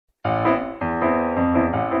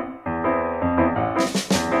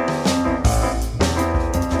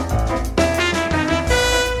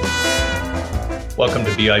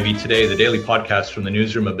BIV Today, the daily podcast from the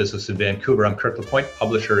newsroom of Business in Vancouver. I'm Kirk LaPointe,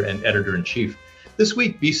 publisher and editor-in-chief. This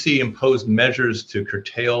week, BC imposed measures to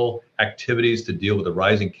curtail activities to deal with the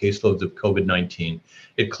rising caseloads of COVID-19.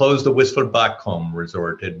 It closed the Whistler Blackcomb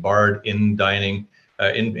Resort. It barred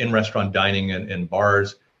in-restaurant dining and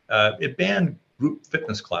bars. It banned group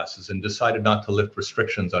fitness classes and decided not to lift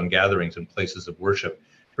restrictions on gatherings and places of worship.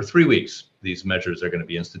 For 3 weeks, these measures are going to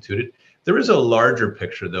be instituted. There is a larger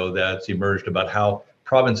picture, though, that's emerged about how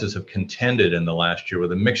provinces have contended in the last year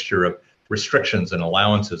with a mixture of restrictions and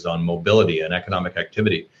allowances on mobility and economic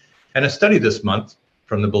activity. And a study this month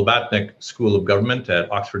from the Blavatnik School of Government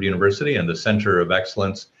at Oxford University and the Centre of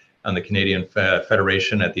Excellence and the Canadian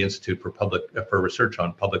Federation at the Institute for Research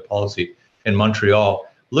on Public Policy in Montreal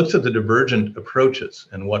looks at the divergent approaches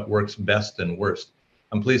and what works best and worst.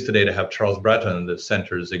 I'm pleased today to have Charles Breton, the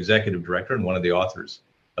Centre's Executive Director and one of the authors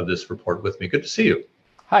of this report with me. Good to see you.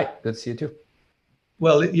 Hi, good to see you too.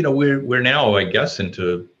 Well, you know, we're now, I guess,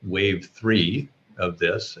 into wave 3 of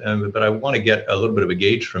this, but I want to get a little bit of a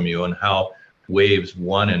gauge from you on how waves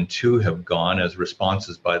 1 and 2 have gone as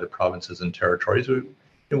responses by the provinces and territories.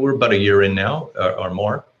 We're about a year in now or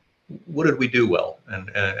more. What did we do well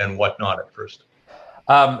and what not at first?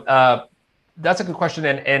 That's a good question,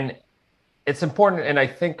 and it's important. And I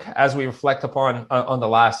think as we reflect upon on the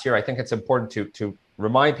last year, I think it's important to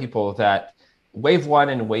remind people that wave 1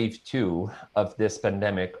 and wave 2 of this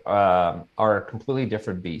pandemic are completely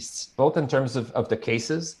different beasts, both in terms of the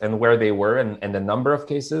cases and where they were and the number of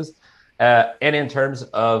cases, and in terms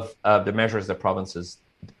of the measures the provinces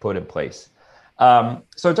put in place.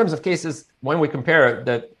 So in terms of cases, when we compare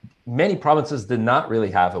that, many provinces did not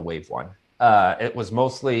really have a wave 1. It was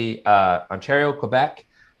mostly Ontario, Quebec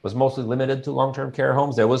was mostly limited to long-term care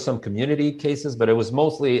homes. There was some community cases, but it was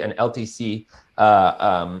mostly an LTC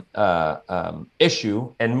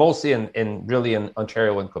issue, and mostly in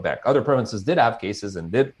Ontario and Quebec. Other provinces did have cases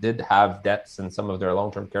and did have deaths in some of their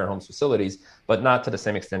long-term care homes facilities, but not to the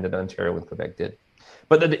same extent that Ontario and Quebec did.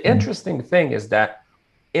 But the interesting thing is that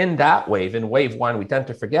in that wave, in wave 1, we tend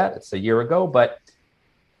to forget it's a year ago, but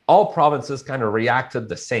all provinces kind of reacted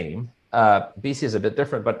the same. BC is a bit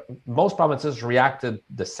different, but most provinces reacted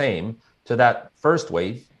the same to that first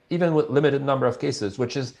wave, even with limited number of cases,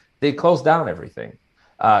 which is they closed down everything.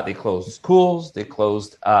 They closed schools, they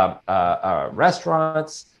closed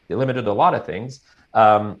restaurants, they limited a lot of things.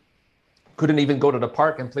 Couldn't even go to the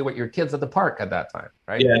park and play with your kids at the park at that time,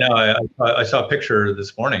 right? Yeah, no, I saw a picture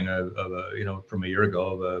this morning of from a year ago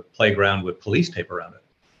of a playground with police tape around it.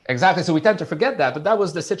 Exactly. So we tend to forget that, but that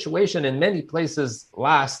was the situation in many places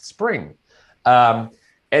last spring.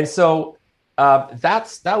 And so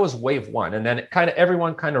that was wave 1. And then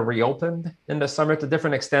everyone kind of reopened in the summer to a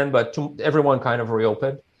different extent, but everyone kind of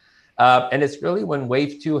reopened. And it's really when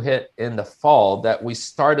wave 2 hit in the fall that we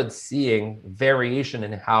started seeing variation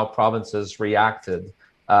in how provinces reacted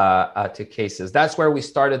to cases. That's where we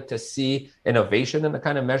started to see innovation in the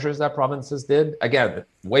kind of measures that provinces did. Again,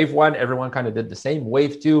 wave 1, everyone kind of did the same.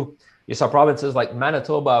 Wave 2, you saw provinces like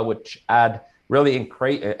Manitoba, which had really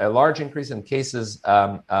a large increase in cases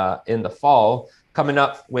in the fall, coming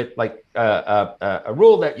up with like a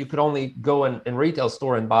rule that you could only go in retail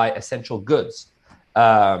store and buy essential goods.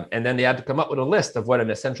 And then they had to come up with a list of what an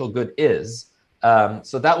essential good is.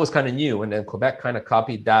 So that was kind of new. And then Quebec kind of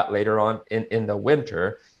copied that later on in the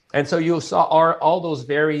winter. And so you saw all those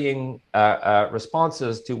varying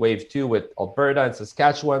responses to wave 2 with Alberta and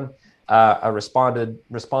Saskatchewan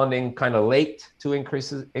responding kind of late to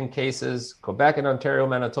increases in cases. Quebec and Ontario,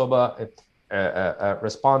 Manitoba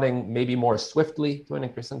responding maybe more swiftly to an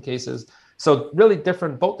increase in cases. So really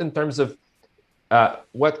different, both in terms of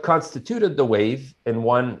what constituted the wave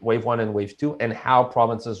 1 and wave 2 and how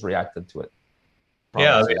provinces reacted to it.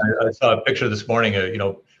 Yeah, I saw a picture this morning,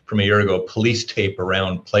 from a year ago, police tape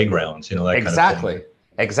around playgrounds, that exactly. kind of thing.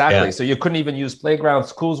 Exactly. Yeah. So you couldn't even use playgrounds.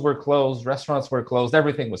 Schools were closed. Restaurants were closed.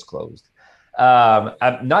 Everything was closed.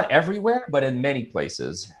 Not everywhere, but in many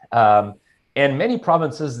places. And many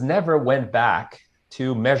provinces never went back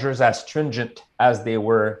to measures as stringent as they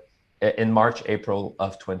were in March, April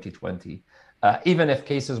of 2020, even if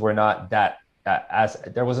cases were not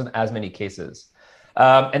there wasn't as many cases.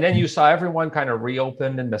 And then you saw everyone kind of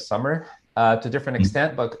reopened in the summer to a different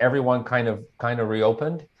extent, but everyone kind of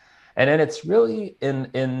reopened. And then it's really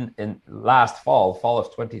in last fall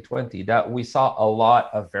of 2020, that we saw a lot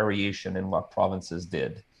of variation in what provinces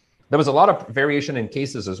did. There was a lot of variation in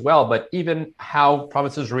cases as well, but even how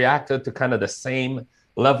provinces reacted to kind of the same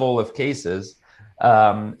level of cases.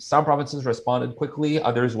 Some provinces responded quickly,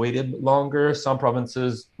 others waited longer. Some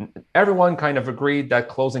provinces, everyone kind of agreed that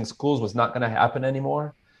closing schools was not going to happen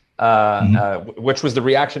anymore. which was the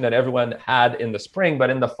reaction that everyone had in the spring. But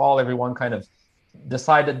in the fall, everyone kind of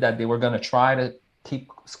decided that they were going to try to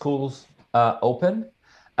keep schools open,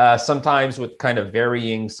 sometimes with kind of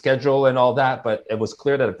varying schedule and all that. But it was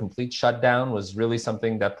clear that a complete shutdown was really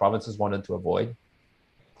something that provinces wanted to avoid.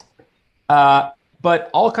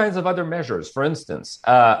 But all kinds of other measures. For instance,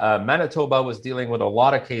 Manitoba was dealing with a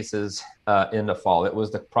lot of cases in the fall. It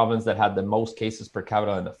was the province that had the most cases per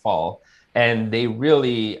capita in the fall. And they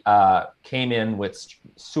really came in with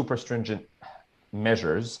super stringent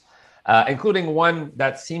measures, including one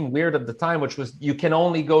that seemed weird at the time, which was you can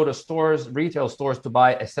only go to stores, retail stores, to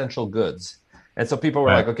buy essential goods. And so people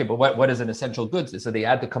were like, okay, but what is an essential goods? So they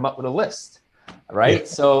had to come up with a list. Right. Yeah.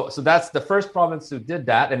 So that's the first province who did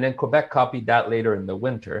that. And then Quebec copied that later in the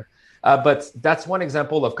winter. But that's one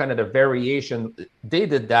example of kind of the variation. They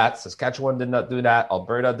did that. Saskatchewan did not do that.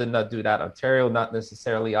 Alberta did not do that. Ontario, not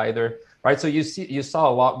necessarily either. Right. So you saw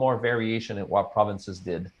a lot more variation in what provinces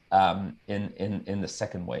did in the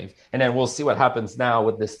second wave. And then we'll see what happens now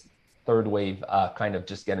with this third wave kind of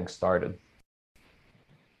just getting started.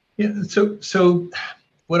 Yeah. So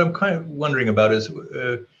what I'm kind of wondering about is,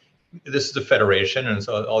 this is a federation, and it's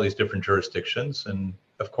all these different jurisdictions, and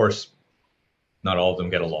of course, not all of them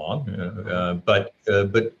get along. But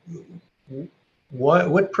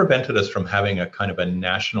what prevented us from having a kind of a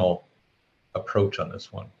national approach on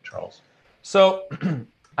this one, Charles? So,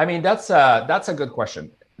 I mean, that's a good question,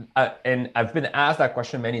 and I've been asked that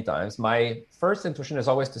question many times. My first intuition is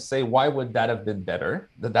always to say, why would that have been better?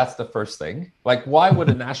 That's the first thing. Like, why would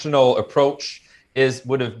a national approach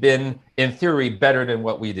would have been, in theory, better than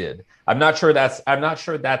what we did? I'm not sure that's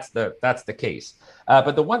the case.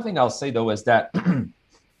 But the one thing I'll say though is that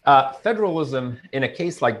federalism in a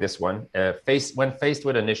case like this one, when faced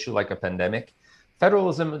with an issue like a pandemic,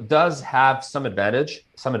 federalism does have some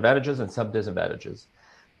advantages and some disadvantages.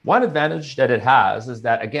 One advantage that it has is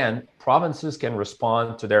that, again, provinces can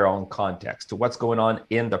respond to their own context, to what's going on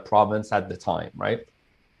in the province at the time, right?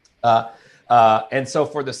 And so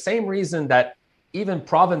for the same reason that even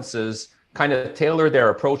provinces kind of tailor their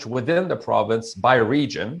approach within the province by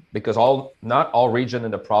region, because not all regions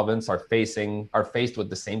in the province are faced with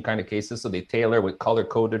the same kind of cases, so they tailor with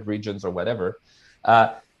color-coded regions or whatever.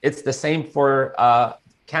 It's the same for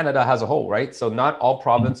Canada as a whole, right? So not all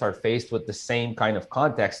provinces are faced with the same kind of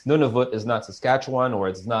context. Nunavut is not Saskatchewan, or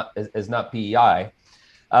is not PEI.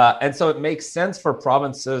 And so it makes sense for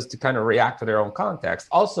provinces to kind of react to their own context.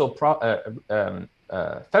 Also,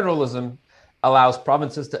 federalism allows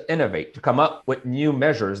provinces to innovate, to come up with new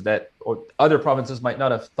measures that other provinces might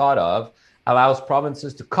not have thought of, allows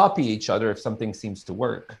provinces to copy each other if something seems to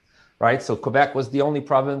work, right? So Quebec was the only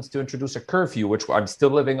province to introduce a curfew, which I'm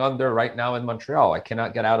still living under right now in Montreal. I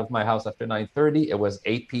cannot get out of my house after 9:30. It was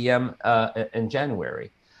 8 p.m. In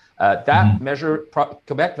January. That measure,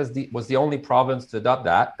 Quebec was the only province to adopt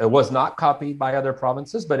that. It was not copied by other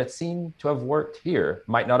provinces, but it seemed to have worked here.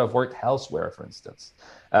 Might not have worked elsewhere, for instance.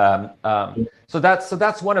 So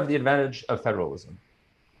that's one of the advantages of federalism.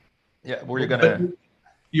 Yeah, were you gonna?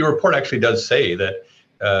 Your report actually does say that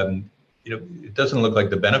it doesn't look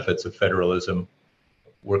like the benefits of federalism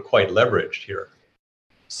were quite leveraged here.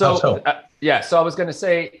 So, so I was going to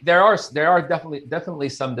say there are definitely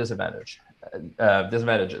some disadvantages.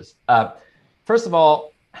 First of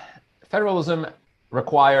all, federalism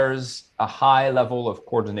requires a high level of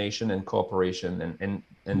coordination and cooperation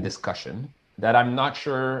and discussion that I'm not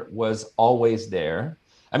sure was always there.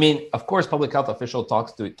 I mean, of course, public health officials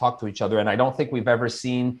talk to each other, and I don't think we've ever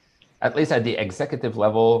seen, at least at the executive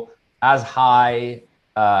level, as high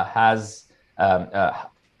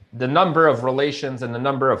the number of relations and the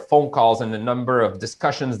number of phone calls and the number of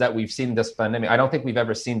discussions that we've seen this pandemic. I don't think we've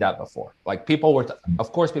ever seen that before. Like people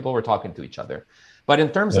were talking to each other, but in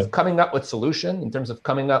terms of coming up with solution, in terms of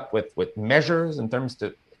coming up with measures, in terms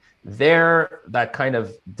to that kind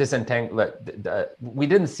of disentangle, we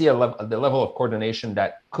didn't see the level of coordination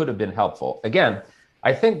that could have been helpful. Again,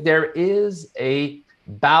 I think there is a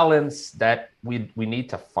balance that we need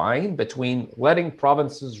to find between letting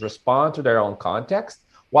provinces respond to their own context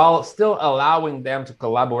while still allowing them to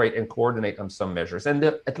collaborate and coordinate on some measures. And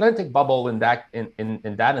the Atlantic bubble in that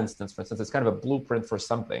instance, for instance, is kind of a blueprint for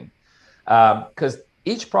something, because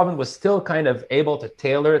each province was still kind of able to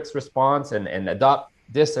tailor its response and adopt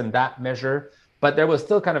this and that measure, but there was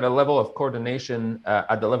still kind of a level of coordination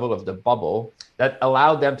at the level of the bubble that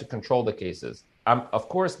allowed them to control the cases. Of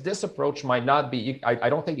course, this approach might not be, I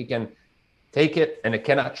don't think you can take it, and it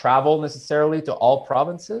cannot travel necessarily to all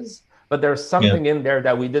provinces, but there's something in there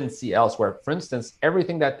that we didn't see elsewhere. For instance,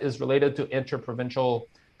 everything that is related to interprovincial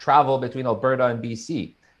travel between Alberta and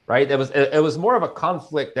BC. right? It was more of a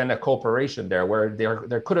conflict than a cooperation there, where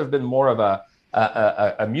there could have been more of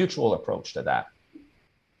a mutual approach to that.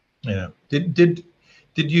 Yeah. Did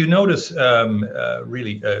you notice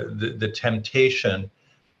really the temptation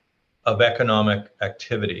of economic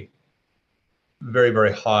activity very,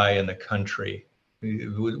 very high in the country?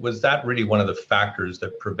 Was that really one of the factors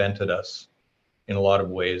that prevented us in a lot of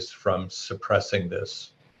ways from suppressing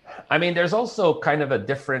this? I mean, there's also kind of a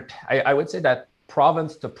different, I would say that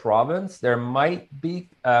province to province, there might be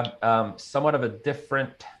somewhat of a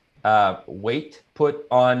different weight put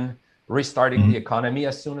on restarting the economy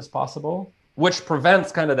as soon as possible, which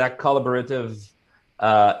prevents kind of that collaborative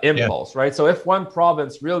impulse, right? So if one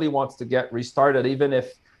province really wants to get restarted, even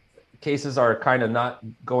if cases are kind of not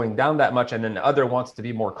going down that much, and then the other wants to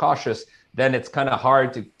be more cautious, then it's kind of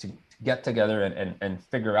hard to get together and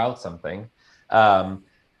figure out something.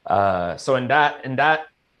 So in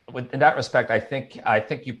that respect, I think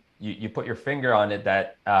you put your finger on it,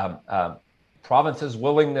 that provinces'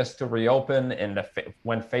 willingness to reopen and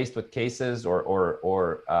when faced with cases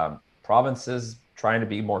or provinces trying to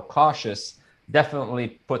be more cautious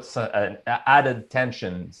definitely puts an added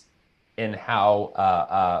tensions in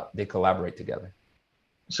how they collaborate together.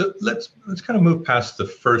 So let's kind of move past the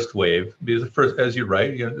first wave, because the first, as you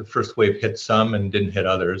write, the first wave hit some and didn't hit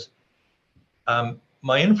others.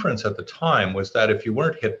 My inference at the time was that if you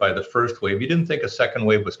weren't hit by the first wave, you didn't think a second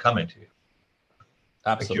wave was coming to you.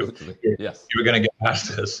 Absolutely. Yes. You were going to get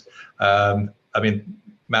past this. I mean,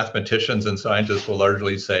 mathematicians and scientists will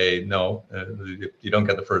largely say, no, if you don't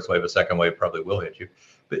get the first wave, a second wave probably will hit you.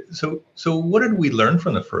 But so what did we learn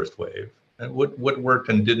from the first wave? And what worked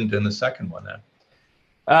and didn't in the second one then?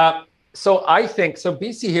 So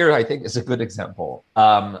BC here, I think, is a good example.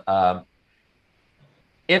 In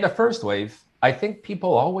the first wave, I think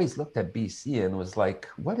people always looked at BC and was like,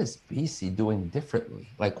 what is BC doing differently?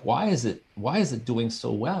 Like, why is it doing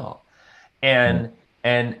so well? And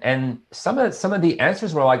some of the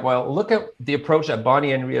answers were like, well, look at the approach that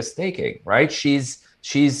Bonnie Henry is taking, right? She's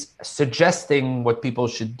suggesting what people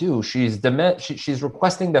should do. She's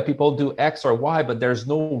requesting that people do X or Y, but there's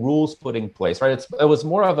no rules put in place, right? It was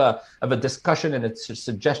more of a discussion, and it's a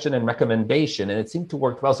suggestion and recommendation, and it seemed to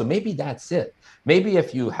work well. So maybe that's it. Maybe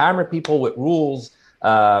if you hammer people with rules,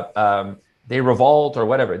 they revolt or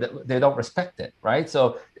whatever. They don't respect it, right?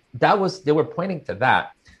 So they were pointing to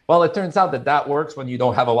that. Well, it turns out that works when you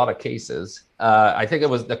don't have a lot of cases. I think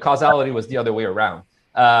the causality was the other way around.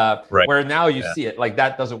 Right. Where now you see it, like,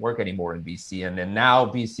 that doesn't work anymore in BC, and then now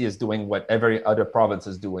BC is doing what every other province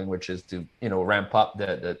is doing, which is to ramp up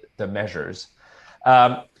the measures.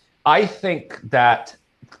 I think that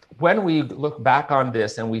when we look back on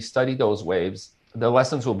this and we study those waves, the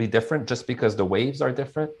lessons will be different just because the waves are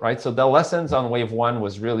different, right? So the lessons on wave one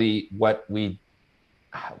was really what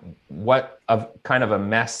kind of a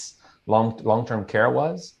mess long-term care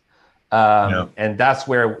was. And that's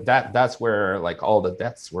where like all the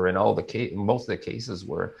deaths were in most of the cases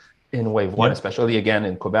were in wave one, especially again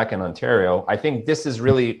in Quebec and Ontario. I think this is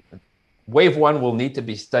really, wave one will need to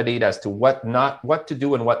be studied as to what to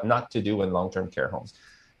do and what not to do in long-term care homes.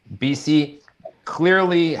 BC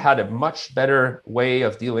clearly had a much better way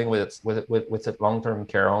of dealing with its long-term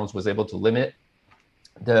care homes, was able to limit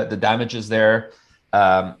the damages there,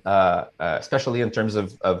 especially in terms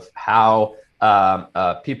of how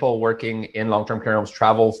people working in long-term care homes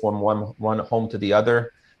travel from one home to the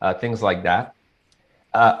other, things like that.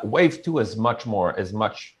 Wave two is much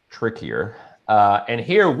trickier. And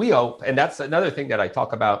here we hope, and that's another thing that I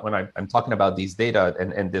talk about when I'm talking about these data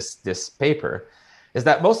and this paper, is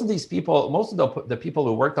that most of the people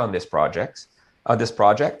who worked on this project,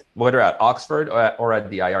 whether at Oxford or at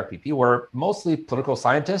the IRPP, were mostly political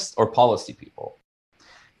scientists or policy people.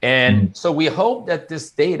 And so we hope that this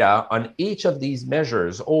data on each of these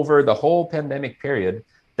measures over the whole pandemic period,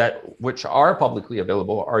 which are publicly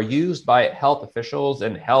available, are used by health officials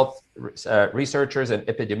and health researchers and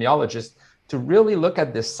epidemiologists to really look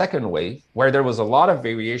at this second wave, where there was a lot of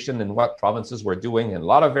variation in what provinces were doing and a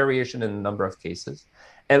lot of variation in the number of cases,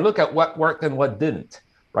 and look at what worked and what didn't,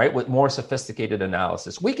 right? With more sophisticated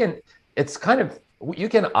analysis. You can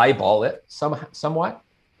eyeball it somewhat,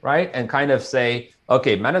 right? And kind of say,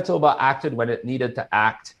 okay, Manitoba acted when it needed to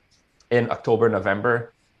act in October,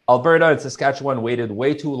 November. Alberta and Saskatchewan waited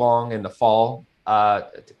way too long in the fall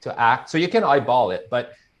to act. So you can eyeball it,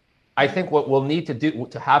 but I think what we'll need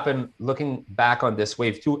to happen, looking back on this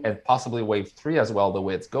wave two and possibly wave three as well, the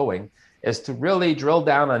way it's going, is to really drill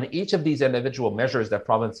down on each of these individual measures that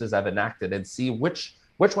provinces have enacted and see which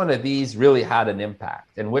one of these really had an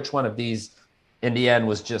impact and which one of these in the end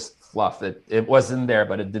was just fluff. It was in there,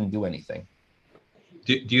 but it didn't do anything.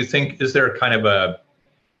 Do you think, is there kind of a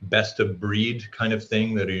best of breed kind of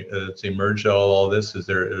thing that's emerged out of all this? Is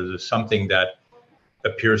there something that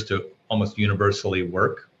appears to almost universally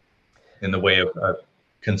work in the way of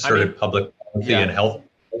concerted public policy and health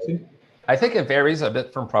policy? I think it varies a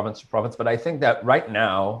bit from province to province, but I think that right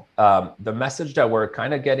now, the message that we're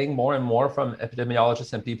kind of getting more and more from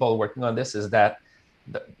epidemiologists and people working on this is that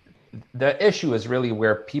the issue is really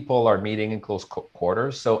where people are meeting in close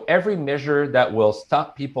quarters. So every measure that will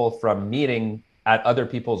stop people from meeting at other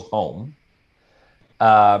people's home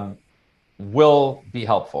will be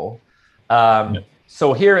helpful.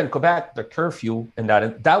 So here in Quebec, the curfew, and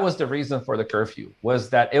that was the reason for the curfew, was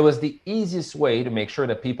that it was the easiest way to make sure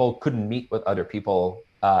that people couldn't meet with other people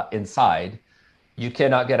inside. You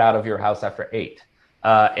cannot get out of your house after 8.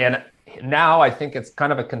 And now I think it's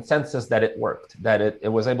kind of a consensus that it worked, that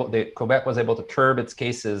Quebec was able to curb its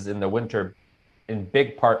cases in the winter in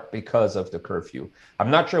big part because of the curfew. I'm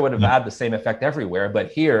not sure it would have had the same effect everywhere,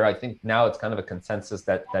 but here I think now it's kind of a consensus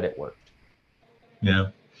that it worked. Yeah.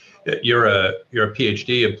 You're a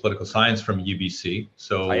PhD in political science from UBC.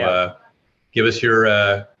 So give us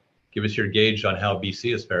your gauge on how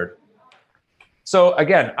BC has fared. So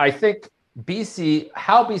again, I think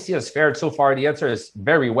how BC has fared so far, the answer is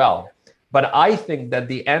very well. But I think that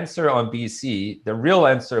the answer on BC, the real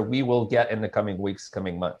answer we will get in the coming weeks,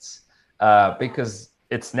 coming months, because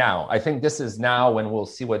it's now. I think this is now when we'll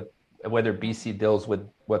see whether BC deals with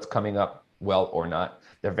what's coming up well or not.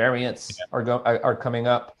 The variants are coming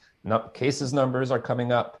up, cases numbers are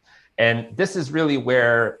coming up, and this is really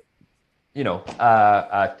where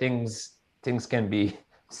things can be.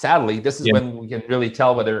 Sadly, this is when we can really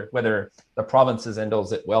tell whether the provinces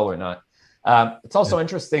handles it well or not. It's also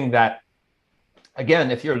interesting that,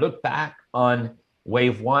 again, if you look back on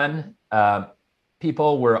wave 1,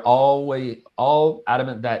 people were all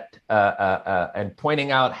adamant that and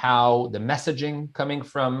pointing out how the messaging coming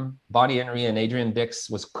from Bonnie Henry and Adrian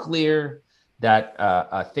Dix was clear, that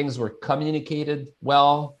things were communicated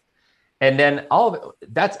well. And then all of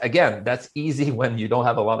it, that's easy when you don't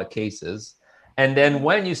have a lot of cases. And then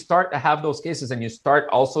when you start to have those cases and you start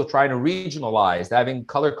also trying to regionalize, having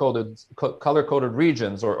color-coded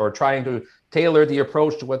regions or trying to tailor the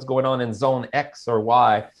approach to what's going on in zone X or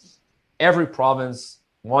Y, every province,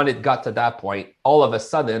 when it got to that point, all of a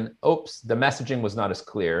sudden, the messaging was not as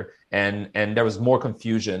clear and there was more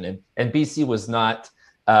confusion. And BC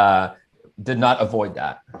did not avoid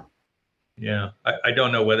that. Yeah, I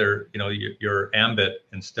don't know whether your ambit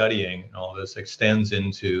in studying all this extends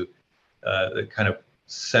into the kind of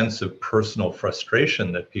sense of personal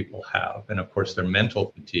frustration that people have, and of course their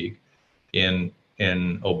mental fatigue in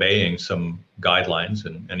obeying some guidelines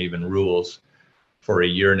and even rules for a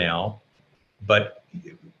year now. But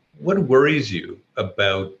what worries you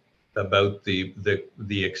about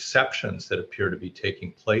the exceptions that appear to be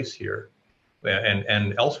taking place here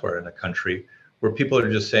and elsewhere in the country, where people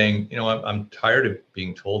are just saying, I'm tired of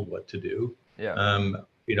being told what to do.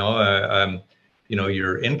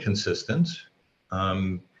 You're inconsistent.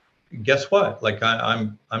 Guess what? Like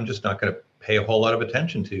I'm just not going to pay a whole lot of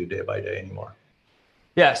attention to you day by day anymore.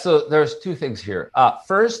 Yeah, so there's two things here.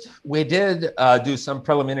 First, we did do some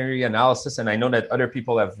preliminary analysis, and I know that other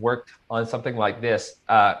people have worked on something like this,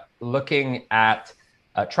 looking at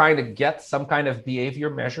trying to get some kind of behavior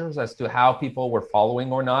measures as to how people were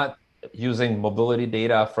following or not, using mobility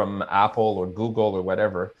data from Apple or Google or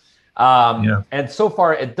whatever. And so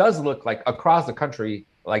far, it does look like across the country,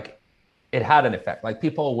 like it had an effect. Like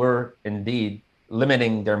people were indeed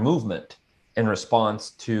limiting their movement in response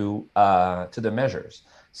to the measures.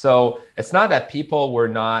 So it's not that people were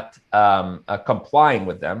not complying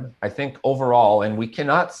with them. I think overall, and we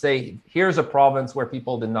cannot say here's a province where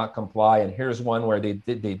people did not comply and here's one where they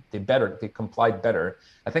complied better.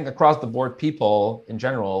 I think across the board, people in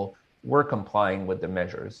general were complying with the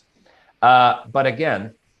measures. But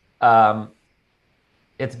again,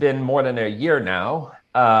 it's been more than a year now.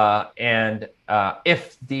 And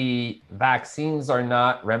if the vaccines are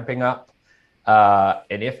not ramping up,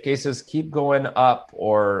 and if cases keep going up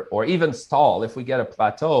or even stall, if we get a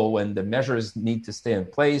plateau and the measures need to stay in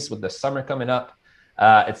place with the summer coming up,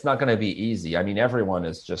 it's not going to be easy. I mean, everyone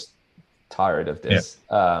is just tired of this,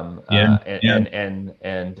 and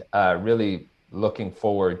really looking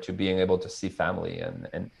forward to being able to see family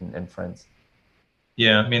and friends.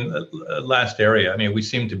 Yeah, I mean, last area. I mean, we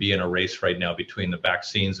seem to be in a race right now between the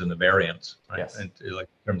vaccines and the variants, right? Yes. And like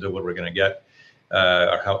in terms of what we're going to get,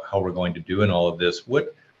 or how we're going to do in all of this.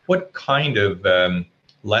 What kind of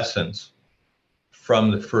lessons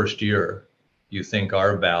from the first year you think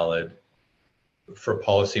are valid for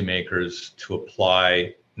policymakers to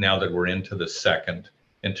apply now that we're into the second?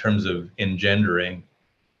 in terms of engendering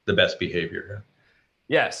the best behavior here?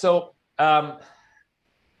 Yeah, so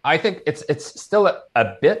I think it's still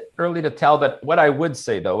a bit early to tell, but what I would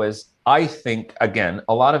say though is I think again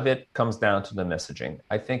a lot of it comes down to the messaging.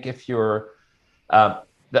 I think if you're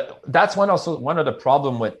that's one of the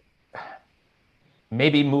problem with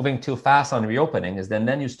maybe moving too fast on reopening is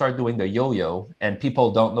then you start doing the yo-yo and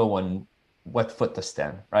people don't know what foot to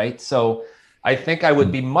stand, right? So I think I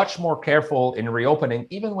would be much more careful in reopening,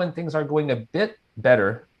 even when things are going a bit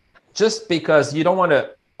better, just because you don't want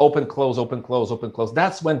to open, close, open, close, open, close.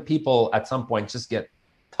 That's when people at some point just get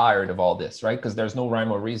tired of all this, right? Because there's no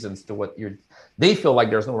rhyme or reasons to they feel like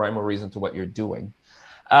there's no rhyme or reason to what you're doing.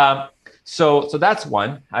 So that's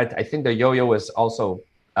one. I think the yo-yo is also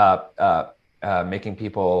making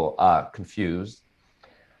people confused.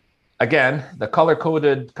 Again, the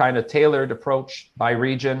color-coded kind of tailored approach by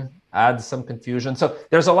region adds some confusion. So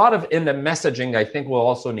there's a lot in the messaging I think will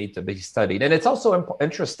also need to be studied. And it's also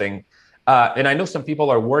interesting, and I know some people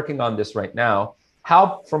are working on this right now,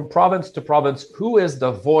 how from province to province, who is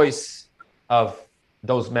the voice of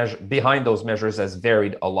those measures behind those measures has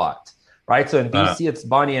varied a lot, right? So in BC, it's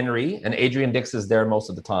Bonnie Henry, and Adrian Dix is there most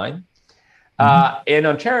of the time. In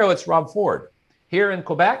Ontario, it's Rob Ford. Here in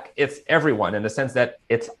Quebec, it's everyone in the sense that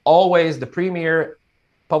it's always the premier,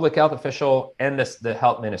 public health official, and the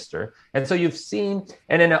health minister. And so you've seen,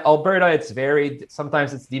 and in Alberta, it's varied.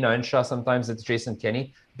 Sometimes it's Dina Enshaw, sometimes it's Jason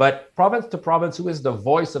Kenney. But province to province, who is the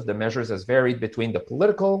voice of the measures has varied between the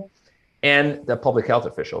political and the public health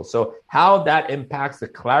officials. So how that impacts the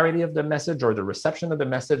clarity of the message or the reception of the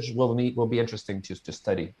message will be interesting to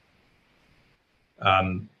study.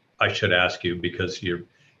 I should ask you, because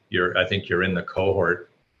I think you're in the cohort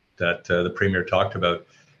that the Premier talked about.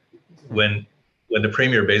 When the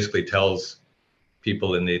Premier basically tells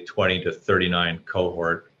people in the 20 to 39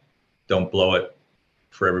 cohort, don't blow it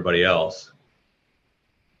for everybody else.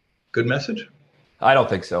 Good message? I don't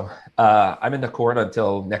think so. I'm in the cohort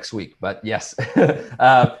until next week, but yes.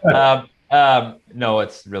 No,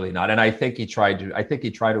 it's really not. And I think he tried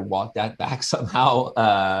to walk that back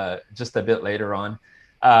somehow just a bit later on.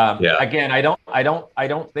 Again, I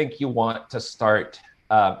don't think you want to start.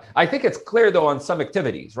 I think it's clear though on some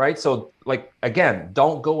activities, right? So like, again,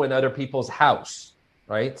 don't go in other people's house,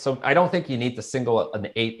 right? So I don't think you need to single out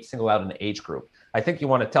an age group. I think you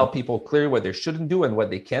want to tell people clearly what they shouldn't do and what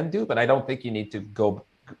they can do, but I don't think you need to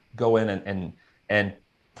go in and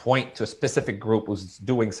point to a specific group who's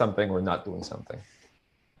doing something or not doing something.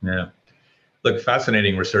 Yeah. Look,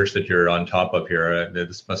 fascinating research that you're on top of here.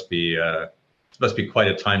 This must be quite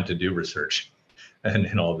a time to do research and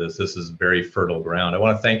in all this. This is very fertile ground. I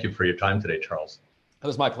want to thank you for your time today, Charles. It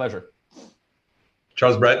was my pleasure.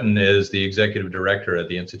 Charles Breton is the Executive Director at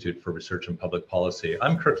the Institute for Research and Public Policy.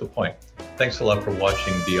 I'm Kirk LaPointe. Thanks a lot for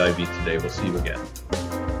watching BIV Today. We'll see you again.